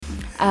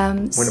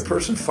When a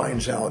person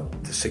finds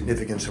out the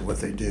significance of what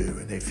they do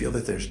and they feel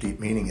that there's deep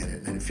meaning in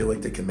it and they feel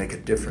like they can make a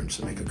difference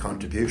and make a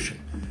contribution,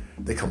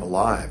 they come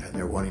alive and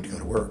they're wanting to go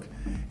to work.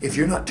 If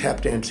you're not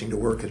tap dancing to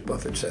work, as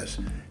Buffett says,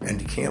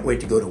 and you can't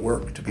wait to go to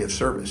work to be of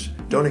service,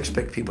 don't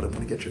expect people to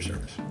want to get your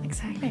service.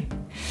 Exactly.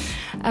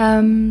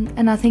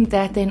 And I think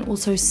that then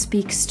also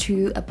speaks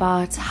to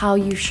about how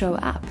you show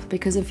up,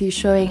 because if you're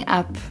showing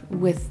up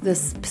with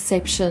this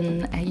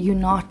perception, you're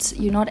not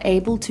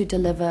able to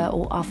deliver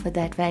or offer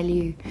that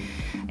value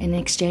in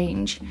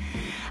exchange.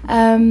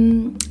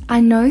 I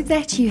know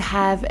that you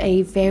have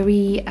a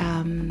very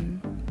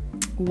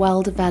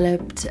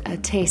well-developed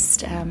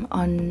test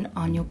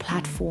on your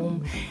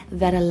platform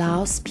that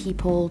allows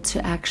people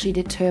to actually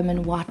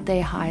determine what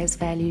their highest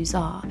values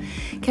are.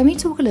 Can we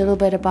talk a little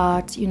bit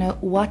about,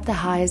 what the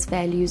highest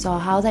values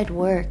are, how that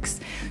works,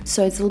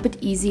 so it's a little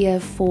bit easier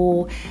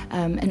for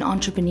an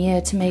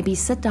entrepreneur to maybe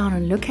sit down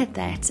and look at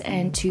that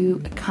and to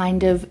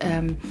kind of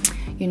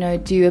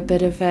do a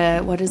bit of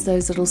what is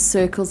those little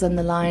circles and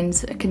the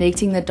lines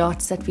connecting the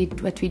dots that we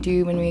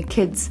do when we're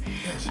kids.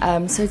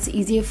 Yes. So it's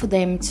easier for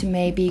them to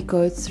maybe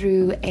go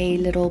through a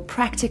little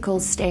practical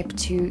step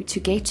to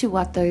get to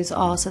what those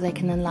are so they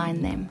can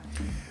align them.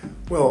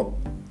 Well,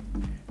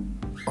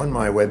 on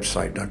my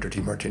website,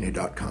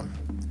 drdemartini.com,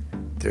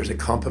 there's a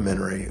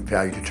complimentary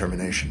value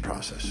determination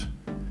process.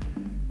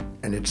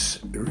 And it's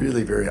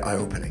really very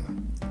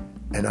eye-opening.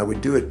 And I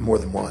would do it more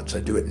than once. I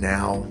do it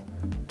now,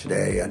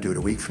 today, I do it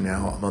a week from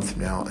now, a month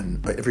from now,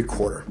 and every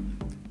quarter.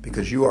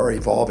 Because you are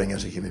evolving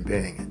as a human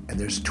being, and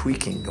there's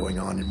tweaking going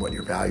on in what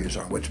your values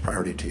are, what's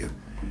priority to you.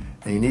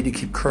 And you need to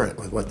keep current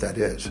with what that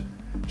is.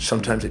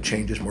 Sometimes it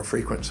changes more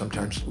frequent,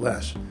 sometimes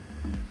less.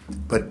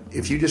 But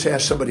if you just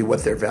ask somebody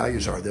what their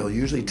values are, they'll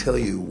usually tell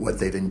you what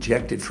they've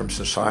injected from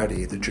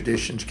society, the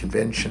traditions,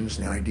 conventions,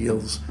 and the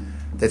ideals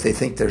that they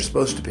think they're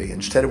supposed to be,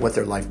 instead of what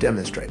their life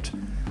demonstrates.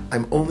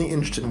 I'm only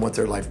interested in what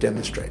their life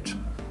demonstrates,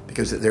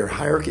 because their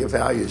hierarchy of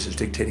values is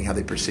dictating how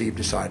they perceive,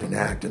 decide, and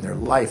act, and their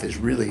life is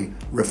really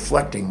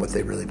reflecting what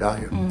they really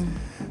value.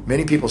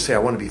 Many people say, I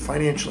want to be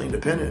financially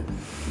independent,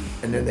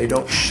 and then they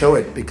don't show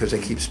it because they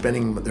keep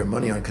spending their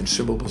money on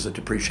consumables that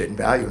depreciate in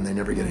value and they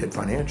never get hit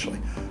financially.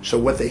 So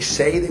what they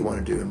say they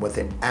want to do and what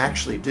they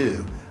actually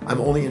do, I'm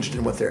only interested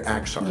in what their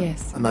acts are.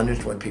 Yes. I'm not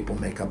interested in what people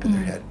make up in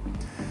their head.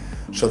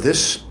 So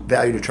this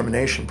value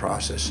determination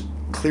process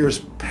clears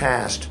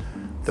past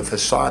the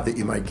facade that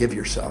you might give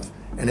yourself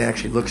and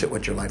actually looks at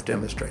what your life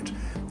demonstrates.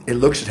 It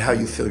looks at how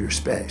you fill your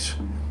space,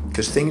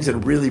 because things that are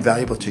really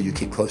valuable to you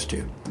keep close to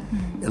you.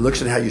 It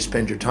looks at how you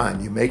spend your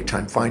time. You make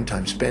time, find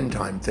time, spend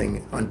time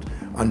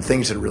on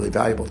things that are really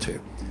valuable to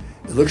you.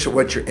 It looks at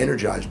what you're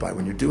energized by.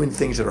 When you're doing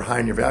things that are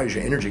high in your values,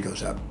 your energy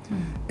goes up.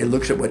 It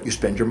looks at what you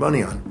spend your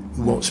money on.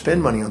 You won't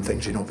spend money on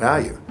things you don't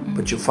value,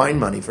 but you'll find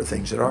money for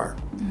things that are.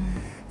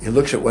 It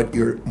looks at what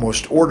you're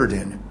most ordered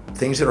in.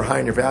 Things that are high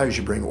in your values,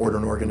 you bring order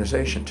and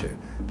organization to.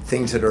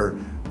 Things that are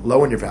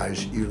low in your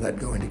values, you let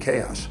go into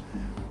chaos.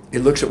 It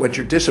looks at what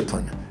you're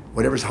disciplined.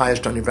 Whatever's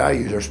highest on your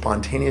values are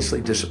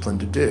spontaneously disciplined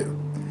to do.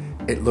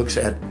 It looks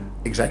at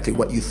exactly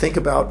what you think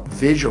about,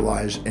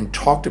 visualize, and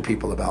talk to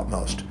people about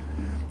most.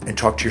 And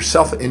talk to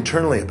yourself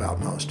internally about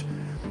most.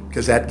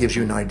 Because that gives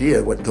you an idea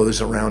of what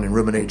goes around and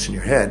ruminates in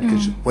your head.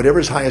 Because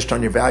whatever's highest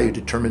on your value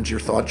determines your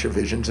thoughts, your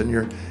visions, and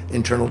your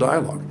internal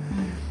dialogue.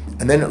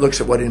 And then it looks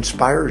at what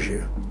inspires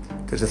you.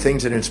 Because the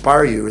things that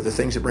inspire you are the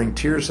things that bring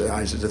tears to the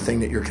eyes, is the thing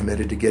that you're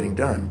committed to getting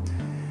done.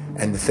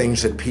 And the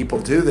things that people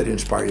do that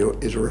inspire you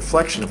is a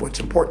reflection of what's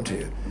important to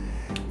you.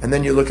 And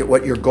then you look at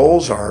what your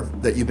goals are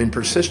that you've been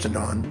persistent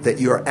on, that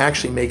you are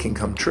actually making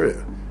come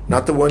true.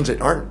 Not the ones that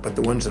aren't, but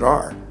the ones that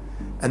are.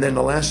 And then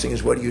the last thing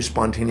is, what do you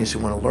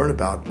spontaneously want to learn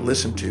about,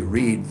 listen to,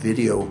 read,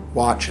 video,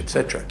 watch,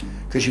 etc.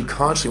 Because you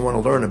constantly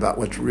want to learn about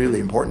what's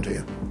really important to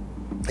you.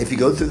 If you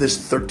go through this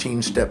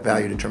 13-step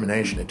value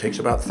determination, it takes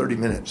about 30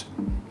 minutes.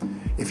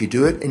 If you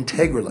do it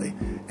integrally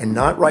and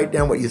not write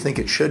down what you think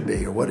it should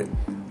be or what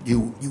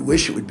you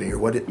wish it would be or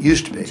what it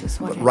used to be,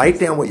 but write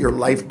down what your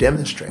life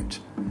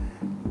demonstrates.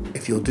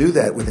 If you'll do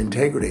that with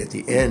integrity, at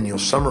the end you'll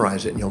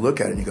summarize it and you'll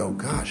look at it and you go,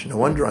 gosh, no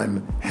wonder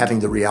I'm having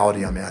the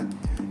reality I'm at.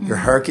 Your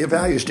hierarchy of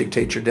values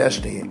dictates your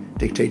destiny,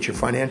 dictates your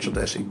financial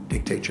destiny,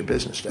 dictates your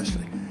business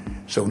destiny.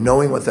 So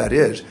knowing what that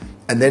is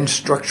and then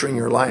structuring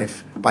your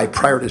life by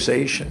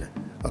prioritization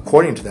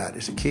according to that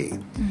is the key.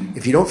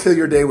 If you don't fill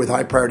your day with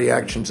high priority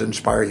actions that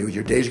inspire you,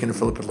 your day's going to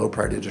fill up with low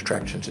priority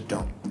distractions that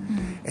don't.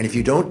 And if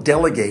you don't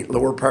delegate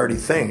lower priority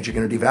things, you're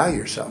going to devalue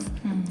yourself.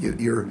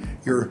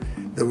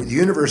 The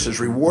universe is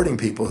rewarding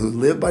people who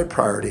live by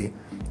priority,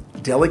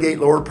 delegate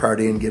lower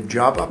priority, and give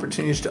job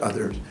opportunities to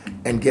others,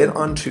 and get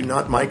on to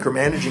not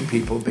micromanaging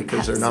people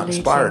because they're not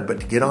inspired, but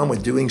to get on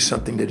with doing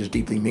something that is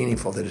deeply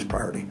meaningful, that is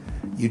priority.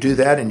 You do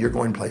that and you're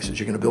going places.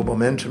 You're going to build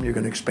momentum, you're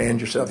going to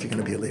expand yourself, you're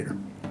going to be a leader.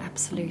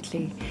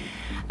 Absolutely.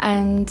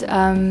 And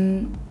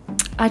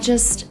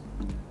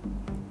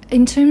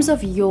in terms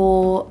of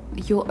your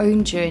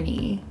own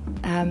journey,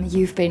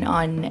 you've been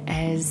on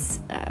as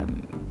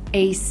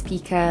a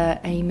speaker,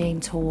 a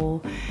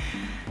mentor,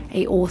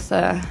 a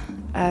author,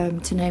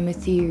 to name a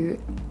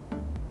few.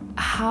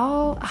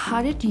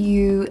 how do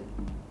you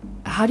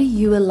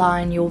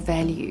align your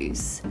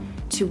values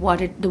to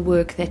the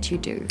work that you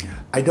do?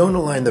 I don't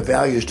align the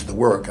values to the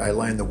work. I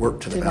align the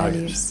work to the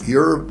values.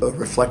 You're a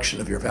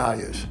reflection of your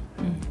values.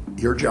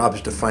 Your job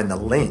is to find the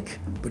link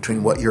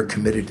between what you're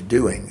committed to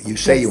doing, you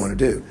say you want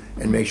to do,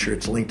 and make sure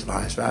it's linked to the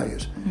highest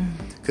values.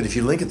 Because if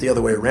you link it the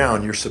other way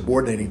around, you're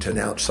subordinating to an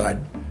outside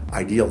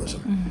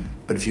idealism.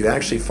 But if you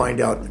actually find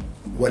out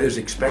what is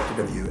expected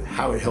of you,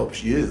 how it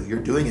helps you, you're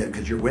doing it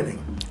because you're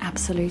winning.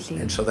 Absolutely.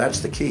 And so that's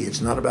the key.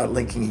 It's not about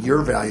linking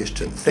your values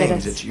to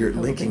things. It's you're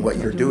linking what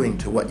you're doing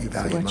to what you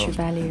value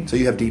most. So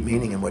you have deep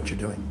meaning in what you're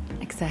doing.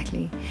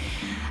 Exactly.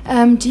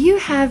 Do you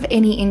have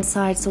any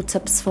insights or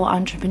tips for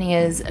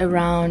entrepreneurs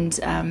around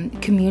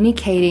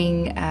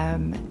communicating,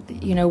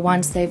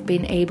 once they've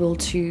been able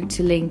to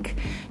link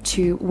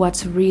to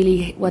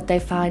what they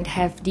find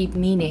have deep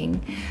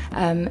meaning,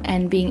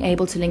 and being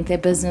able to link their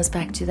business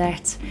back to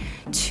that,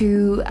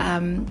 to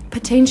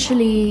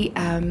potentially,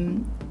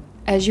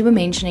 as you were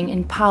mentioning,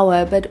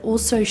 empower, but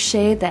also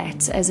share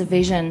that as a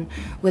vision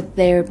with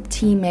their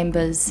team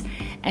members,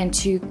 and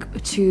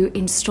to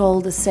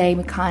install the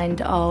same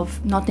kind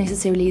of, not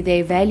necessarily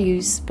their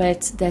values,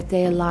 but that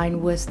they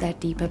align with that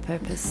deeper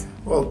purpose?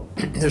 Well,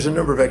 there's a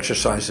number of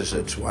exercises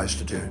it's wise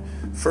to do.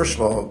 First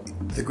of all,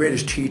 the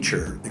greatest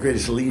teacher, the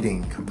greatest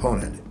leading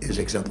component is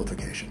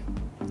exemplification.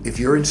 If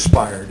you're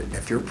inspired,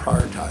 if you're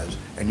prioritized,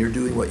 and you're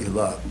doing what you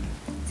love,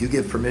 you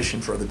give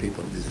permission for other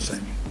people to do the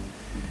same.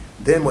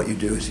 Then what you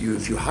do is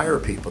if you hire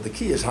people, the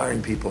key is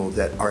hiring people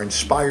that are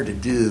inspired to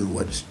do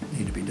what's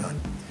need to be done.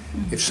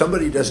 If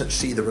somebody doesn't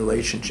see the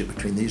relationship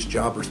between these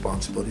job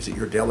responsibilities that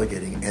you're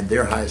delegating and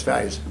their highest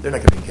values, they're not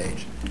going to be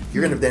engaged.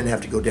 You're going to then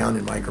have to go down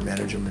and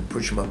micromanage them and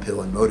push them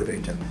uphill and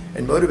motivate them.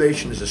 And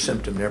motivation is a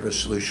symptom, never a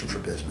solution for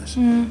business.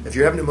 If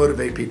you're having to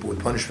motivate people with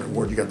punishment and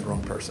reward, you got the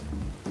wrong person.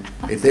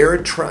 If they're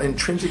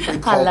intrinsically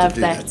called to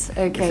do that,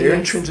 if they're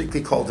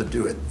intrinsically called to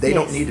do it, they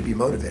don't need to be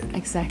motivated.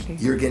 Exactly.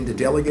 You're getting to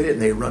delegate it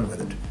and they run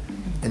with it.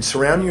 And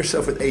surrounding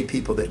yourself with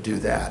people that do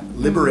that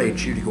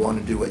liberates you to go on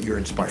and do what you're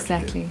inspired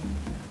to do.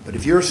 But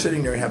if you're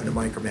sitting there having to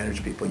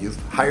micromanage people, you've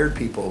hired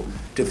people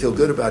to feel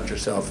good about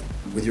yourself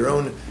with your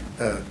own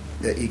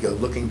ego,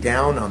 looking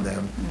down on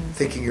them,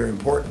 thinking you're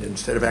important,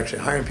 instead of actually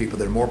hiring people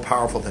that are more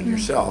powerful than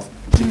yourself,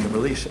 so you can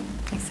release it.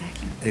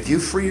 Exactly. And if you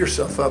free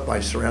yourself up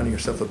by surrounding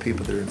yourself with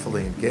people that are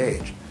fully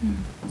engaged,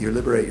 you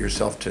liberate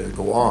yourself to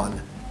go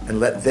on and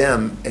let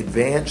them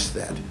advance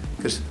that.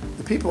 Because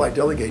the people I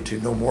delegate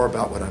to know more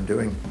about what I'm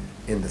doing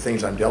in the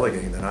things I'm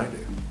delegating than I do.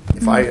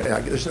 If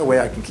there's no way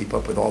I can keep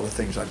up with all the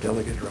things I've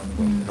delegated around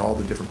the world and all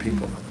the different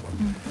people around the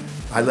world.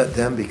 I let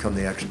them become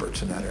the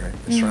experts in that area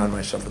and surround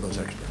myself with those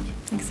experts.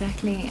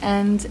 Exactly.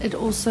 And it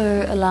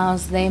also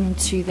allows them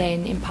to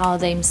then empower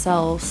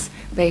themselves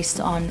based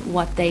on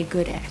what they're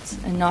good at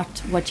and not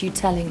what you're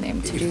telling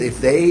them to do.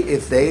 If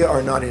they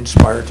are not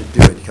inspired to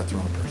do it, you got the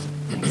wrong person.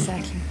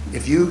 Exactly.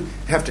 If you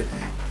have to...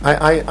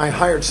 I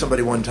hired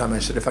somebody one time. I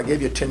said, if I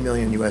gave you $10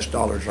 million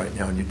right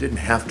now and you didn't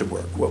have to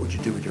work, what would you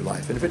do with your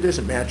life? And if it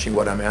isn't matching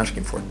what I'm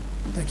asking for,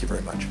 thank you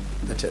very much.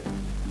 That's it.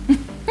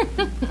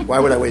 Why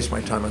would I waste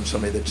my time on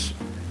somebody that's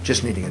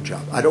just needing a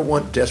job? I don't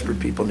want desperate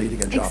people needing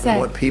a job. Exactly. I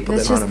want people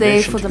that's that are on a just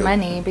mission there for to the go.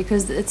 money,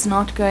 because it's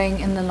not going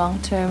in the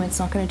long term. It's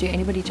not going to do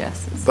anybody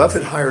justice.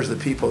 Buffett hires the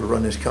people to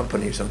run his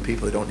companies on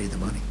people that don't need the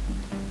money.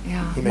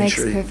 Yeah, He makes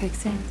sure perfect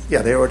sense.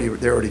 Yeah, they're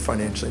already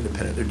financially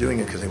independent. They're doing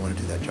it because they want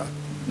to do that job.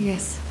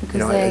 Yes,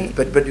 because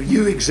but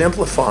you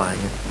exemplifying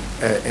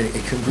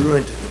a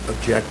congruent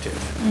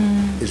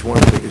objective is one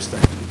of the biggest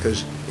things.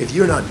 Because if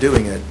you're not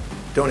doing it,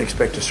 don't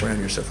expect to surround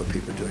yourself with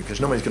people doing it,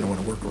 because nobody's going to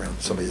want to work around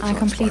somebody that's I not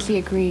completely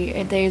inspired.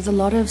 agree. There's a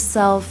lot of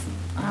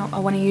I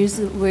want to use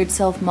the word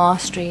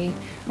self-mastery.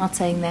 I'm not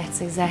saying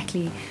that's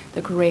exactly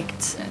the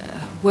correct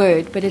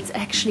word, but it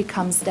actually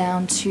comes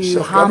down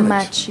to how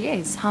much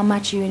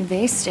you're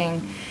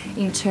investing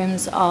in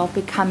terms of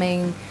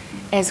becoming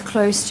as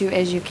close to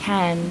as you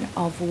can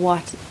of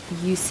what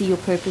you see your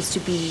purpose to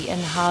be,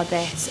 and how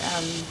that...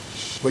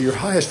 Well, your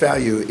highest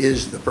value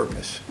is the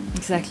purpose.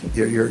 Exactly.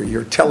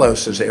 Your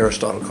telos, as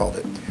Aristotle called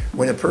it.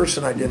 When a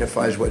person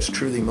identifies what's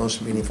truly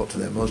most meaningful to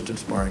them, most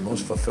inspiring,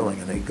 most fulfilling,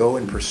 and they go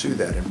and pursue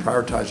that and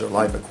prioritize their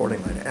life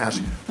accordingly and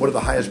ask, what are the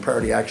highest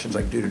priority actions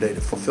I can do today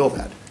to fulfill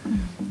that?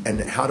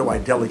 And how do I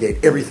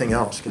delegate everything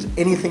else? Because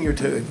anything you're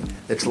doing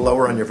that's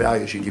lower on your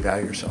values, you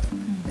devalue yourself.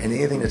 And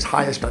anything that's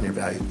highest on your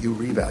value, you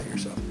revalue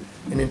yourself.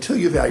 And until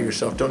you value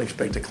yourself, don't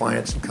expect the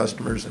clients and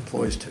customers,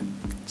 employees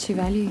to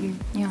value you.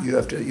 Yeah. You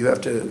have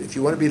to. If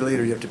you want to be the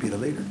leader, you have to be the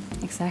leader.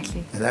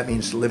 Exactly. And that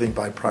means living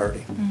by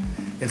priority.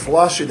 In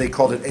philosophy, they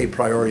called it a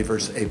priori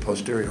versus a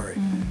posteriori.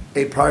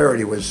 A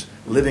priori was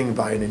living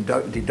by an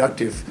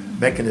deductive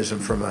mechanism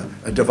from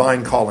a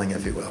divine calling,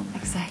 if you will.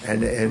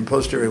 Exactly. And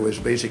posteriori was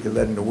basically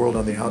letting the world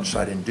on the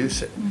outside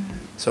induce it.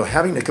 So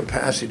having the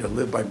capacity to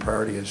live by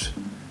priority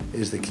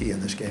is the key in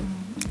this game.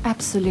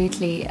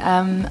 Absolutely.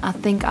 I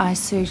think I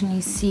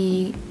certainly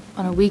see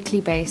on a weekly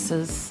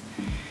basis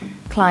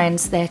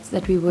clients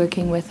that we're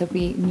working with, that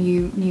we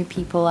new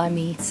people I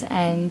meet,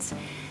 and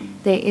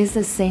there is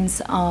a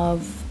sense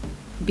of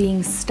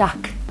being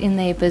stuck in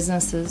their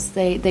businesses.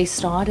 They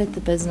started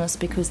the business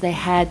because they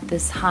had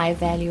this high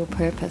value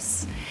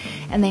purpose.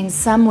 And then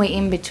somewhere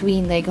in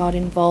between, they got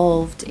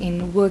involved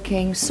in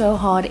working so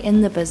hard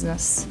in the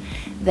business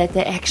that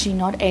they're actually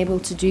not able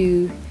to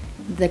do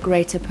the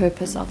greater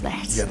purpose of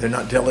that. Yeah, they're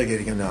not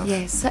delegating enough.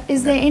 Yes. So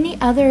is there any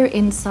other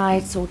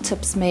insights or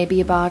tips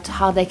maybe about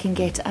how they can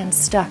get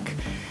unstuck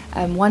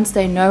once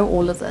they know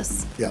all of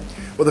this? Yeah.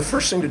 Well, the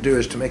first thing to do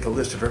is to make a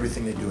list of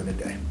everything they do in a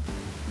day.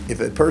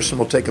 If a person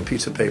will take a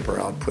piece of paper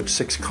out, put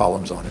 6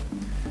 columns on it.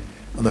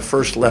 On the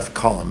first left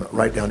column,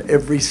 write down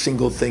every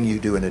single thing you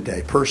do in a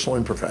day, personal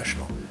and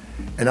professional.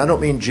 And I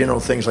don't mean general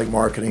things like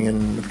marketing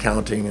and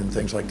accounting and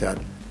things like that.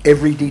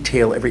 Every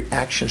detail, every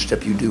action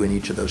step you do in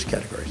each of those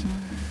categories.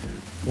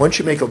 Once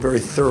you make a very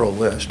thorough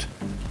list,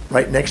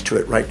 right next to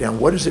it, write down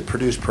what does it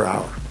produce per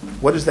hour?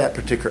 What does that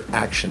particular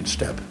action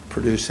step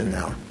produce in an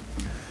hour?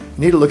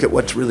 You need to look at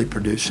what's really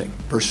producing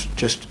versus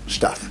just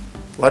stuff.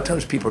 A lot of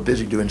times people are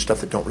busy doing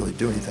stuff that don't really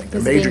do anything.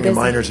 They're majoring in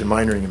minors and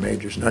minoring in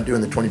majors, not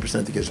doing the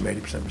 20% that gives them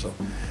 80% result.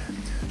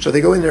 So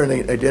they go in there and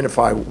they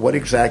identify what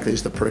exactly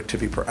is the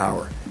productivity per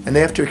hour. And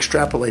they have to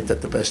extrapolate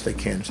that the best they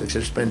can. So if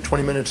they spend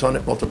 20 minutes on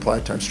it, multiply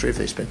it times 3. If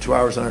they spend 2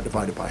 hours on it,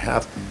 divide it by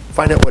half.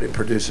 Find out what it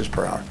produces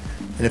per hour.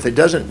 And if it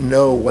doesn't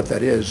know what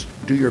that is,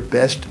 do your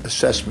best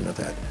assessment of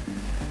that.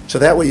 So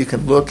that way you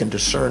can look and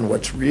discern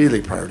what's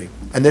really priority.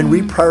 And then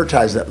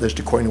reprioritize that list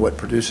according to what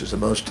produces the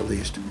most to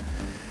least.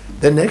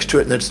 Then next to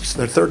it, and that's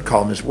the third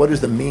column, is what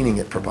is the meaning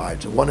it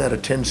provides. A 1 out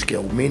of 10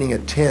 scale. Meaning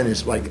at 10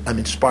 is like, I'm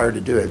inspired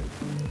to do it.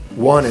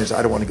 1 is,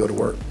 I don't want to go to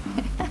work.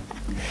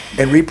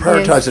 And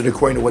reprioritize it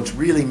according to what's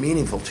really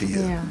meaningful to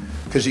you.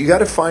 Because you got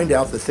to find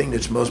out the thing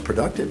that's most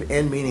productive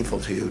and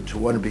meaningful to you to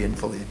want to be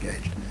fully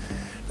engaged.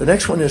 The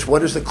next one is,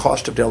 what is the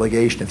cost of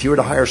delegation? If you were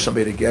to hire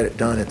somebody to get it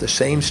done at the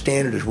same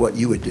standard as what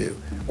you would do,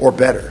 or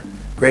better,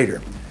 greater,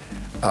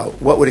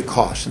 what would it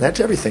cost? And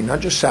that's everything, not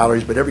just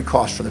salaries, but every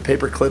cost, from the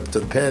paper clip to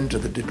the pen to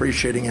the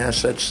depreciating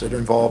assets that are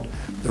involved,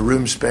 the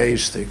room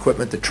space, the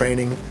equipment, the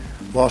training,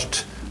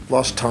 lost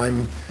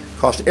time,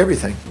 cost,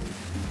 everything.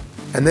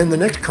 And then the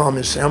next column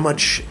is how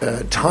much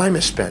time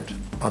is spent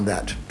on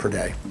that per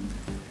day.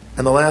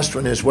 And the last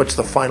one is, what's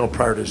the final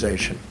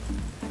prioritization?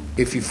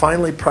 If you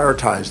finally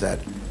prioritize that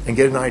and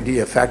get an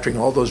idea, factoring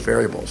all those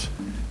variables,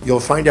 you'll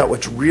find out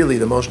what's really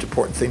the most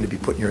important thing to be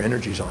putting your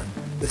energies on,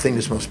 the thing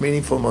that's most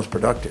meaningful, most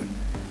productive.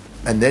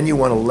 And then you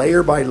want to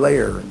layer by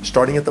layer,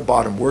 starting at the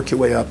bottom, work your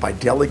way up by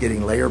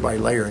delegating layer by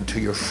layer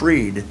until you're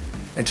freed,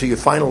 until your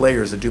final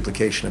layer is the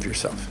duplication of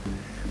yourself.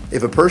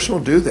 If a person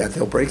will do that,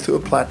 they'll break through a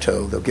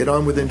plateau, they'll get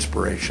on with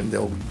inspiration,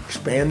 they'll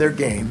expand their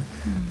game,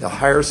 they'll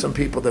hire some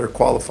people that are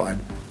qualified,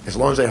 as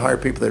long as they hire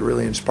people that are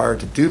really inspired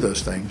to do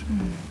those things,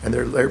 and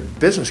their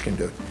business can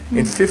do it.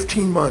 In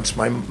 15 months,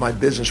 my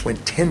business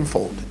went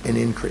tenfold in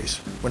increase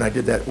when I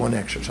did that one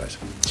exercise.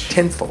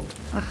 Tenfold.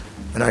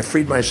 And I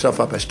freed myself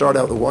up. I started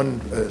out with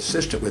one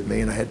assistant with me,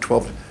 and I had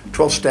 12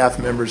 staff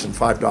members and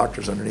 5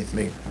 doctors underneath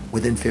me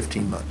within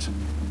 15 months.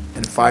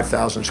 And a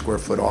 5,000 square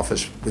foot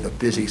office with a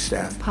busy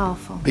staff.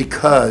 Powerful.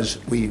 Because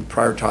we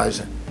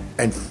prioritized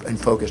and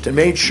focused and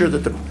made sure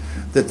that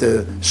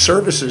the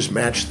services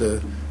match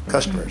the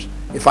customers.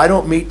 If I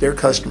don't meet their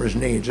customers'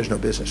 needs, there's no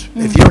business.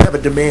 If you don't have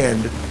a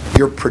demand,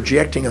 you're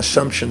projecting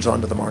assumptions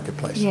onto the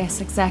marketplace.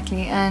 Yes,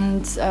 exactly.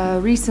 And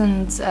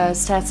recent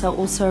stats I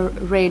also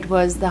read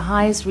was the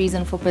highest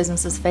reason for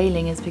businesses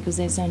failing is because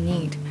there's no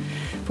need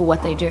for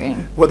what they're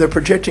doing. Well, they're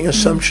projecting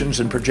assumptions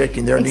and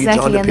projecting their needs onto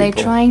people. Exactly, and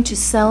they're trying to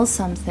sell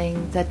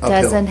something that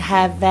doesn't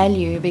have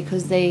value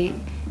because they're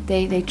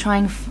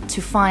trying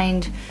to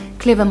find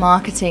clever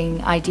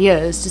marketing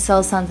ideas to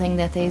sell something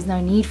that there's no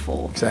need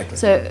for. Exactly.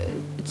 So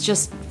it's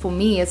just, for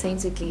me,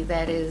 authentically,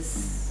 that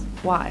is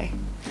why.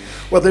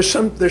 Well, there's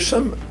some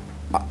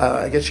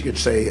I guess you could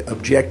say,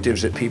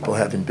 objectives that people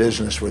have in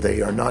business where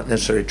they are not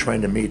necessarily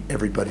trying to meet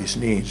everybody's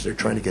needs. They're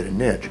trying to get a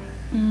niche.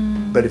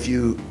 But if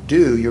you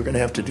do, you're going to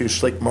have to do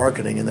slick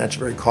marketing, and that's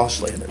very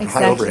costly and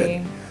high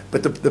overhead.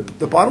 But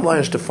the bottom line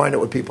is to find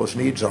out what people's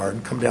needs are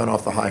and come down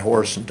off the high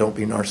horse and don't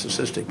be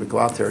narcissistic, but go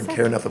out there and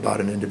care enough about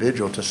an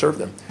individual to serve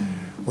them.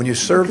 When you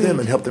serve them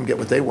and help them get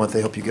what they want, they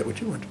help you get what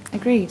you want.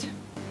 Agreed.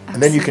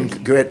 And then you can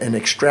get and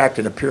extract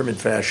in a pyramid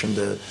fashion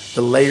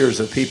the layers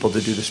of people to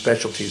do the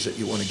specialties that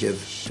you want to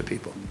give to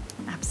people.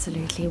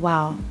 Absolutely.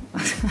 Wow. I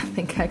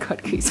think I got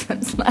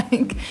goosebumps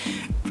like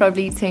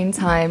probably 10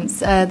 times.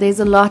 There's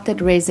a lot that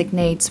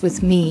resonates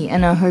with me,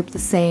 and I hope the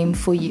same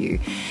for you.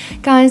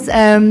 Guys,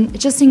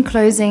 just in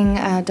closing,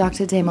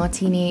 Dr.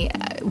 Demartini,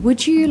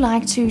 would you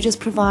like to just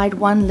provide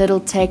one little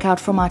takeout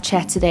from our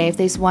chat today? If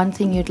there's one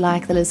thing you'd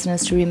like the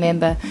listeners to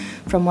remember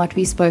from what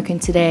we've spoken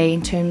today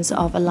in terms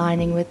of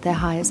aligning with their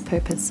highest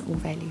purpose or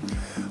value?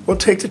 Well,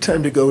 take the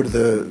time to go to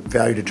the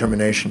value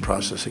determination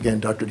process.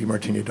 Again,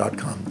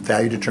 drdemartini.com,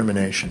 value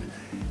determination.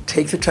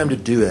 Take the time to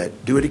do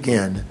it. Do it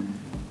again.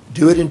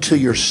 Do it until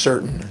you're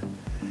certain.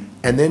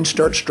 And then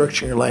start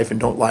structuring your life, and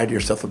don't lie to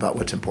yourself about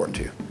what's important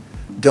to you.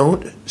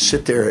 Don't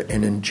sit there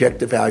and inject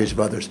the values of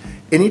others.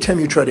 Anytime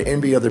you try to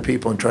envy other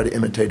people and try to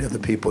imitate other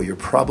people, you're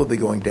probably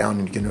going down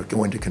and going to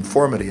go into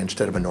conformity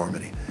instead of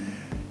enormity.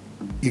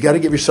 You got to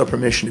give yourself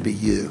permission to be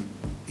you.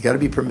 You got to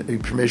be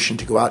permission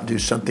to go out and do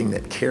something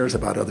that cares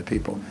about other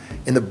people.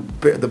 In the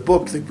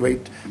book, the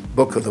great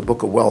book of the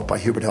Book of Wealth by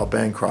Hubert L.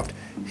 Bancroft,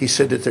 he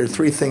said that there are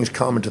three things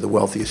common to the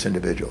wealthiest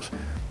individuals.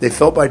 They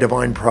felt by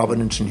divine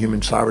providence and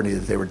human sovereignty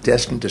that they were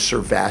destined to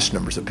serve vast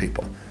numbers of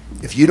people.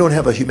 If you don't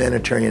have a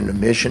humanitarian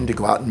mission to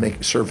go out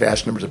and serve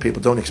vast numbers of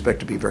people, don't expect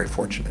to be very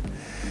fortunate.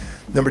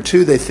 Number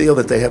two, they feel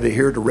that they have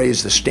here to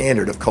raise the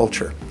standard of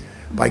culture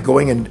by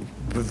going and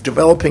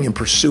developing and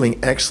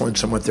pursuing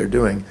excellence in what they're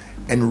doing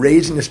and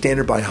raising the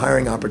standard by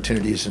hiring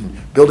opportunities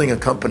and building a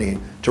company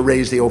to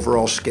raise the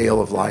overall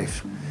scale of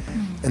life.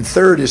 And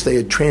third is they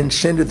had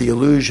transcended the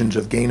illusions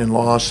of gain and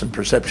loss and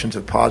perceptions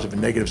of positive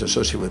and negatives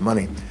associated with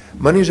money.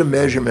 Money is a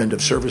measurement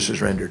of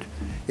services rendered.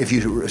 If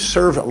you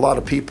serve a lot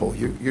of people,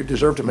 you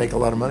deserve to make a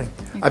lot of money.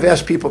 I've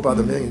asked people by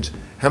the millions,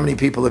 how many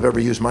people have ever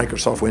used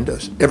Microsoft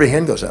Windows? Every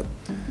hand goes up.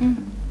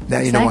 Now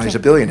you know why he's a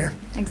billionaire.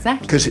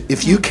 Exactly. Because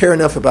if you care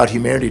enough about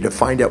humanity to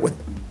find out what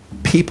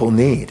people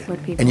need,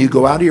 and you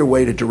go out of your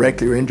way to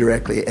directly or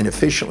indirectly and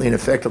efficiently and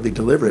effectively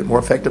deliver it, more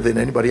effectively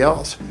than anybody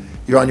else,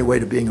 you're on your way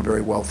to being a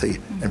very wealthy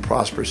and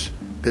prosperous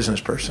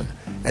business person.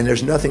 And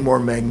there's nothing more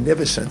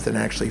magnificent than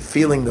actually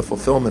feeling the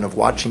fulfillment of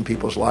watching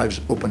people's lives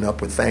open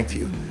up with thank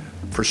you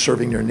for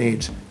serving their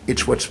needs.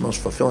 It's what's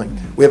most fulfilling.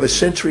 We have a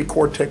sensory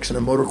cortex and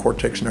a motor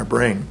cortex in our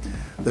brain.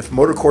 The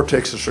motor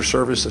cortex is for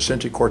service, the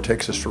sensory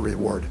cortex is for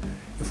reward.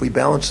 If we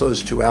balance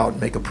those two out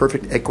and make a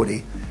perfect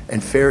equity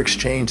and fair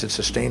exchange that's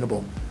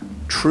sustainable,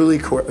 truly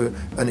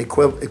an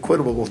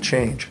equitable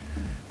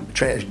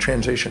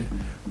transition,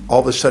 all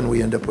of a sudden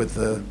we end up with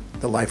the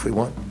life we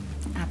want.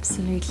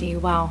 Absolutely.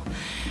 Wow.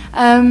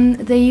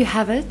 There you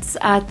have it.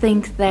 I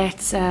think that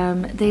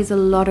there's a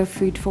lot of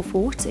food for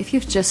thought. If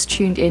you've just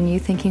tuned in, you're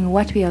thinking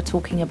what we are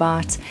talking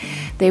about,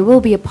 there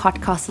will be a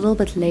podcast a little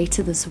bit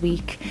later this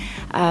week.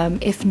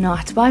 If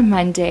not, by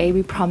Monday,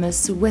 we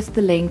promise, with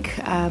the link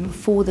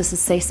for this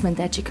assessment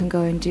that you can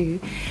go and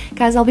do.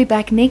 Guys, I'll be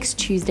back next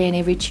Tuesday and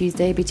every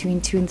Tuesday between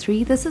 2 and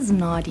 3. This is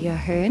Nadia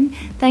Hearn.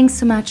 Thanks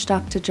so much,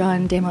 Dr.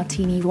 John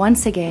Demartini,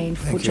 once again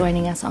for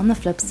joining us on the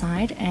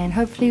Flipside, and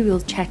hopefully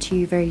we'll chat to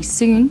you very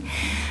soon.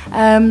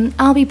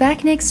 I'll be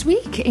back next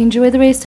week. Enjoy the rest